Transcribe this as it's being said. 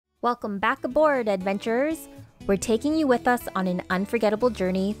Welcome back aboard, adventurers! We're taking you with us on an unforgettable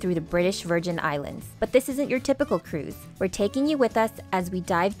journey through the British Virgin Islands. But this isn't your typical cruise. We're taking you with us as we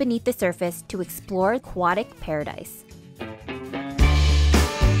dive beneath the surface to explore aquatic paradise.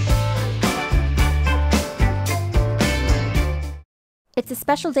 It's a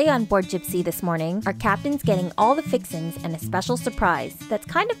special day on board Jibsea this morning. Our captain's getting all the fixins and a special surprise that's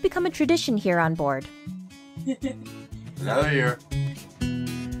kind of become a tradition here on board. Another year.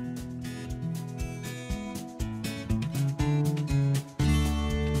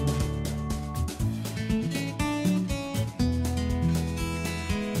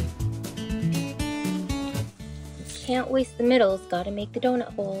 Can't waste the middles, gotta make the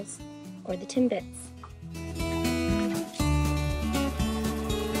donut holes, or the Timbits.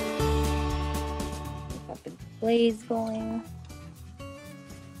 We've got the glaze going,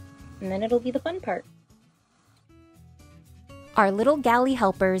 and then it'll be the fun part. Our little galley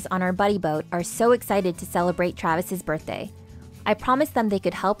helpers on our buddy boat are so excited to celebrate Travis's birthday. I promised them they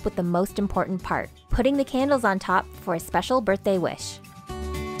could help with the most important part, putting the candles on top for a special birthday wish.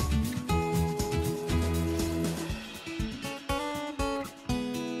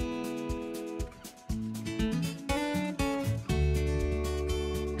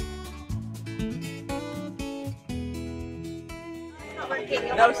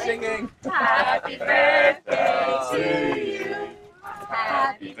 No singing. Happy birthday to you.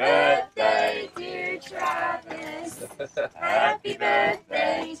 Happy birthday, dear Travis. Happy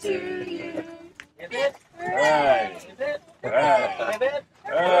birthday to you. Right. Right.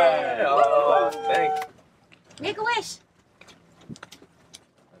 Right. Oh, thanks. Make a wish.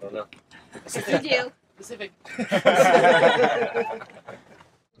 I don't know. You do. Pacific.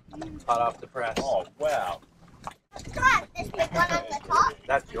 Hot off the press. Oh, wow. Got this big one on the top.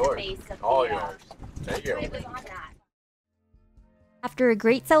 That's yours. All yours. Thank you. After a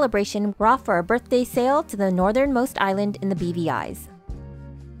great celebration, we're off for our birthday sail to the northernmost island in the BVIs.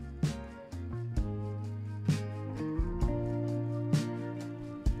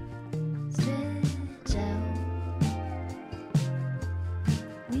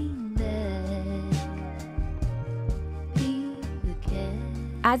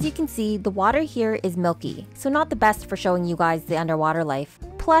 As you can see, the water here is milky, so not the best for showing you guys the underwater life.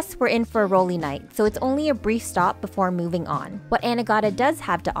 Plus, we're in for a rolly night, so it's only a brief stop before moving on. What Anegada does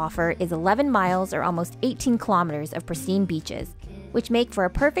have to offer is 11 miles or almost 18 kilometers of pristine beaches, which make for a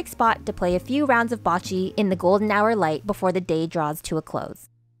perfect spot to play a few rounds of bocce in the golden hour light before the day draws to a close.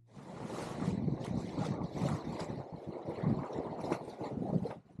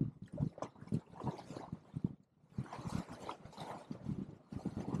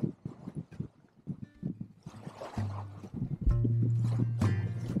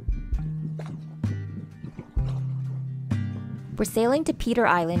 We're sailing to Peter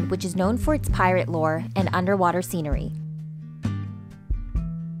Island, which is known for its pirate lore and underwater scenery.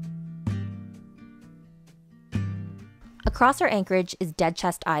 Across our anchorage is Dead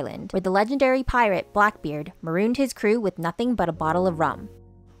Chest Island, where the legendary pirate Blackbeard marooned his crew with nothing but a bottle of rum.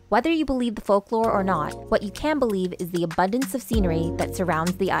 Whether you believe the folklore or not, what you can believe is the abundance of scenery that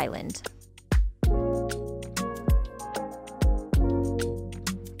surrounds the island.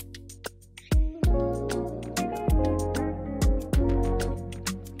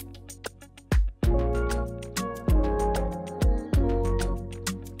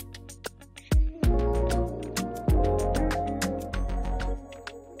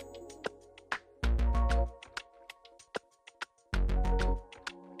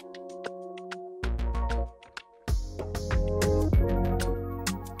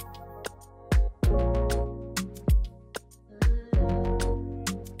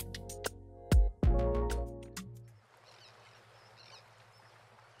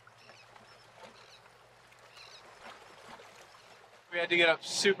 We had to get up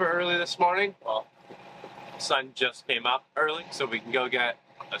super early this morning. Well, the sun just came up early, so we can go get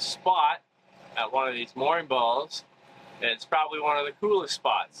a spot at one of these mooring balls. And it's probably one of the coolest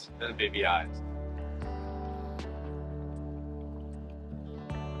spots in the BVIs.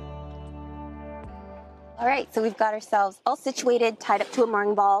 All right, so we've got ourselves all situated, tied up to a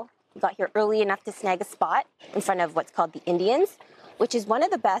mooring ball. We got here early enough to snag a spot in front of what's called the Indians, which is one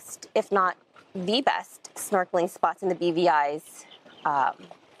of the best, if not the best, snorkeling spots in the BVIs,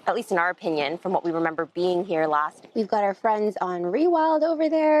 at least in our opinion, from what we remember being here last. We've got our friends on Rewild over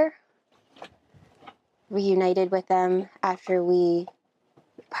there. Reunited with them after we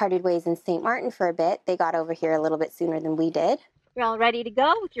parted ways in St. Martin for a bit. They got over here a little bit sooner than we did. You're all ready to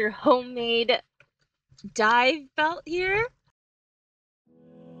go with your homemade dive belt here?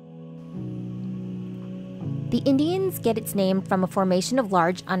 The Indians get its name from a formation of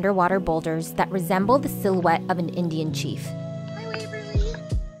large underwater boulders that resemble the silhouette of an Indian chief.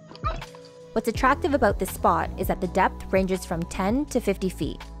 What's attractive about this spot is that the depth ranges from 10 to 50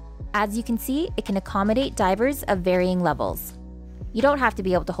 feet. As you can see, it can accommodate divers of varying levels. You don't have to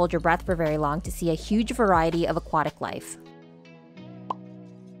be able to hold your breath for very long to see a huge variety of aquatic life.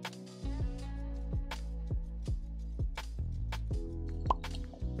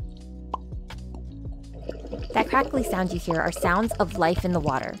 That crackly sound you hear are sounds of life in the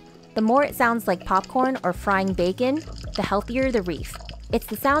water. The more it sounds like popcorn or frying bacon, the healthier the reef. It's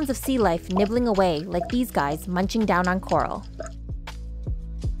the sounds of sea life nibbling away like these guys munching down on coral.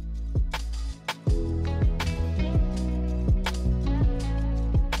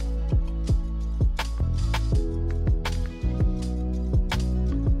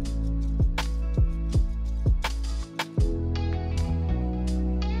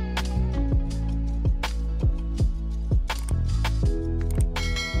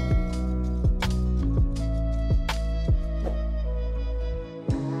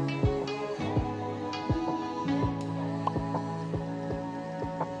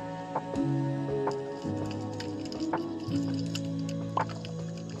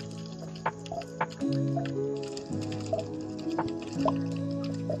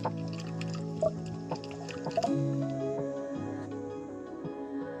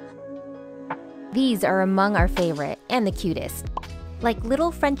 These are among our favorite and the cutest, like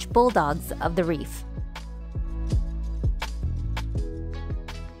little French bulldogs of the reef.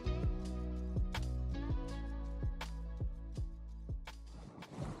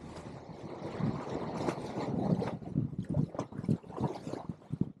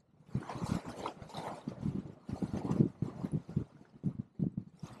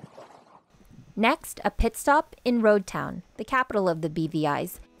 Next, a pit stop in Road Town, the capital of the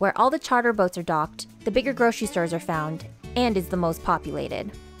BVIs, where all the charter boats are docked, the bigger grocery stores are found, and is the most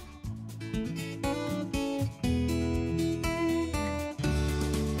populated.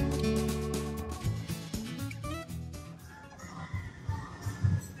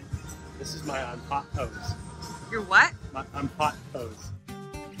 This is my hot hose. Your what? I'm hot hose.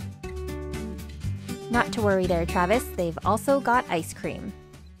 Not to worry there, Travis, they've also got ice cream.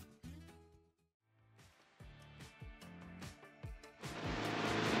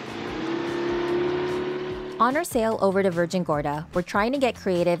 On our sail over to Virgin Gorda, we're trying to get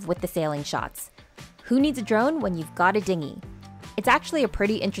creative with the sailing shots. Who needs a drone when you've got a dinghy? It's actually a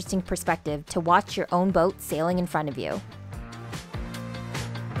pretty interesting perspective to watch your own boat sailing in front of you.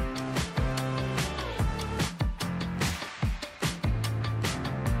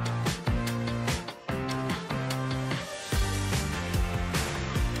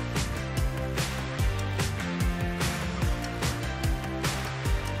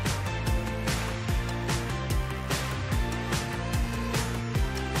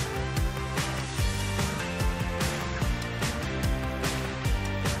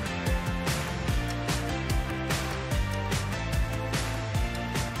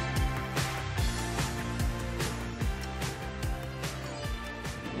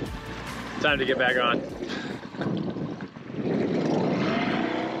 Time to get back on.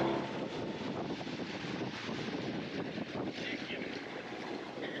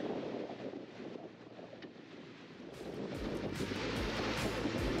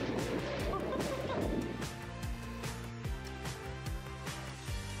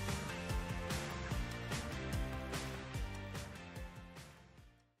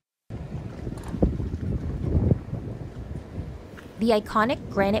 The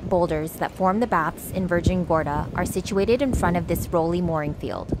iconic granite boulders that form the baths in Virgin Gorda are situated in front of this rolly mooring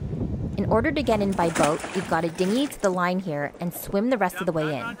field. In order to get in by boat, you've got to dinghy to the line here and swim the rest of the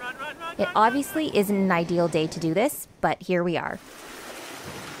way in. It obviously isn't an ideal day to do this, but here we are.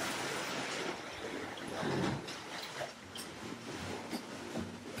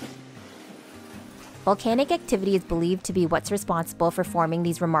 Volcanic activity is believed to be what's responsible for forming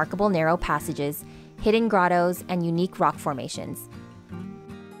these remarkable narrow passages, hidden grottos, and unique rock formations.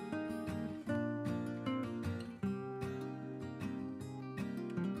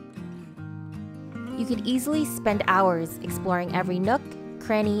 You could easily spend hours exploring every nook,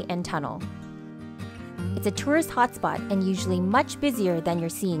 cranny, and tunnel. It's a tourist hotspot and usually much busier than you're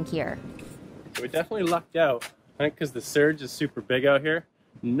seeing here. We definitely lucked out, I think, because the surge is super big out here.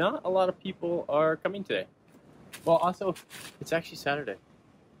 Not a lot of people are coming today. Well, also, it's actually Saturday.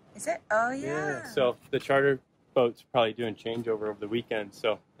 Is it? Oh, yeah. So the charter boats are probably doing changeover over the weekend,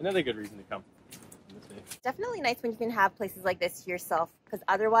 so another good reason to come. It's definitely nice when you can have places like this to yourself, because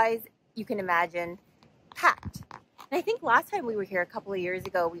otherwise you can imagine packed. And I think last time we were here a couple of years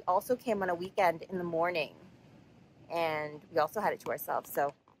ago, we also came on a weekend in the morning. and we also had it to ourselves.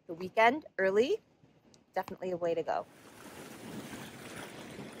 So the weekend early, definitely a way to go.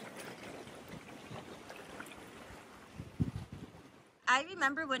 I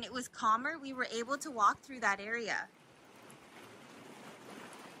remember when it was calmer, we were able to walk through that area.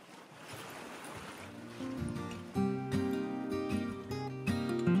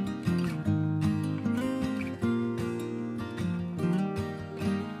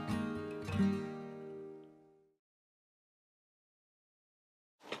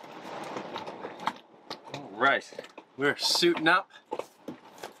 Right, we're suiting up.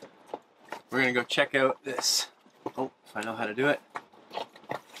 We're gonna go check out this. Oh, if I know how to do it.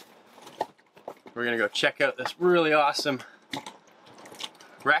 We're gonna go check out this really awesome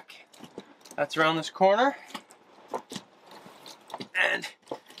wreck that's around this corner. And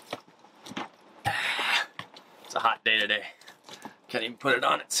it's a hot day today. Can't even put it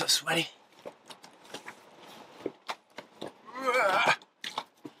on, it's so sweaty.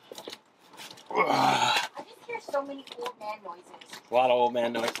 So many old man noises. A lot of old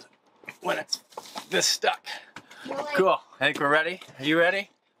man noises when it's this stuck. Cool. I think we're ready. Are you ready?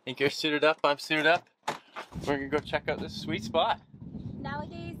 Think you're suited up? I'm suited up. We're gonna go check out this sweet spot.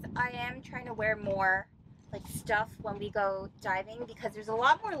 Nowadays, I am trying to wear more like stuff when we go diving because there's a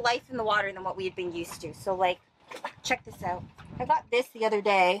lot more life in the water than what we've been used to. So like, check this out. I got this the other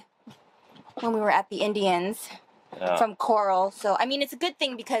day when we were at the Indians from Coral. So I mean, it's a good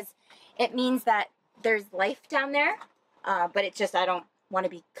thing because it means that there's life down there, but it's just I don't want to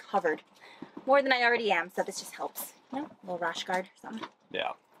be covered more than I already am, so this just helps. You know, a little rash guard or something.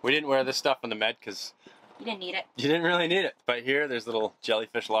 Yeah, we didn't wear this stuff on the med because you didn't need it. You didn't really need it, but here there's little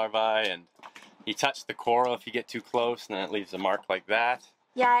jellyfish larvae, and you touch the coral if you get too close, and then it leaves a mark like that.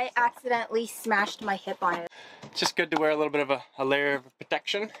 Yeah, I accidentally smashed my hip on it. It's just good to wear a little bit of a layer of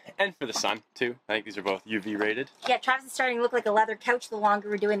protection, and for the sun too. I think these are both UV rated. Yeah, Travis is starting to look like a leather couch the longer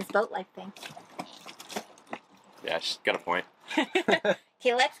we're doing this boat life thing. Yeah, she's got a point.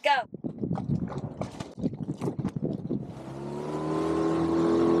 Okay, let's go.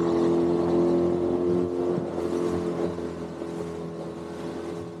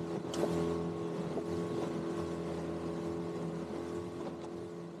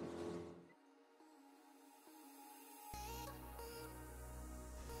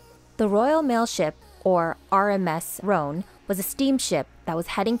 The Royal Mail Ship, or RMS Rhone, was a steamship that was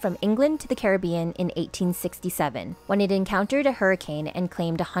heading from England to the Caribbean in 1867 when it encountered a hurricane and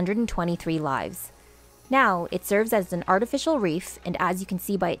claimed 123 lives. Now, it serves as an artificial reef and, as you can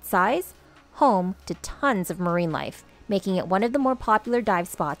see by its size, home to tons of marine life, making it one of the more popular dive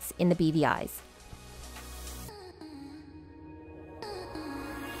spots in the BVIs.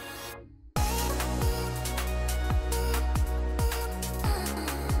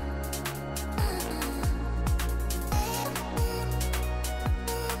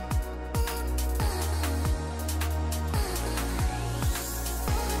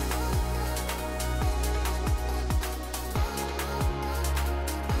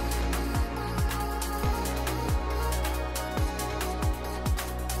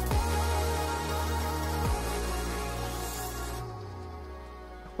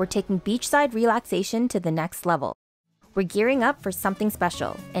 We're taking beachside relaxation to the next level. We're gearing up for something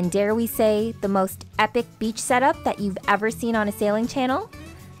special, and dare we say, the most epic beach setup that you've ever seen on a sailing channel?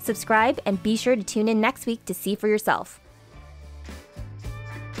 Subscribe and be sure to tune in next week to see for yourself.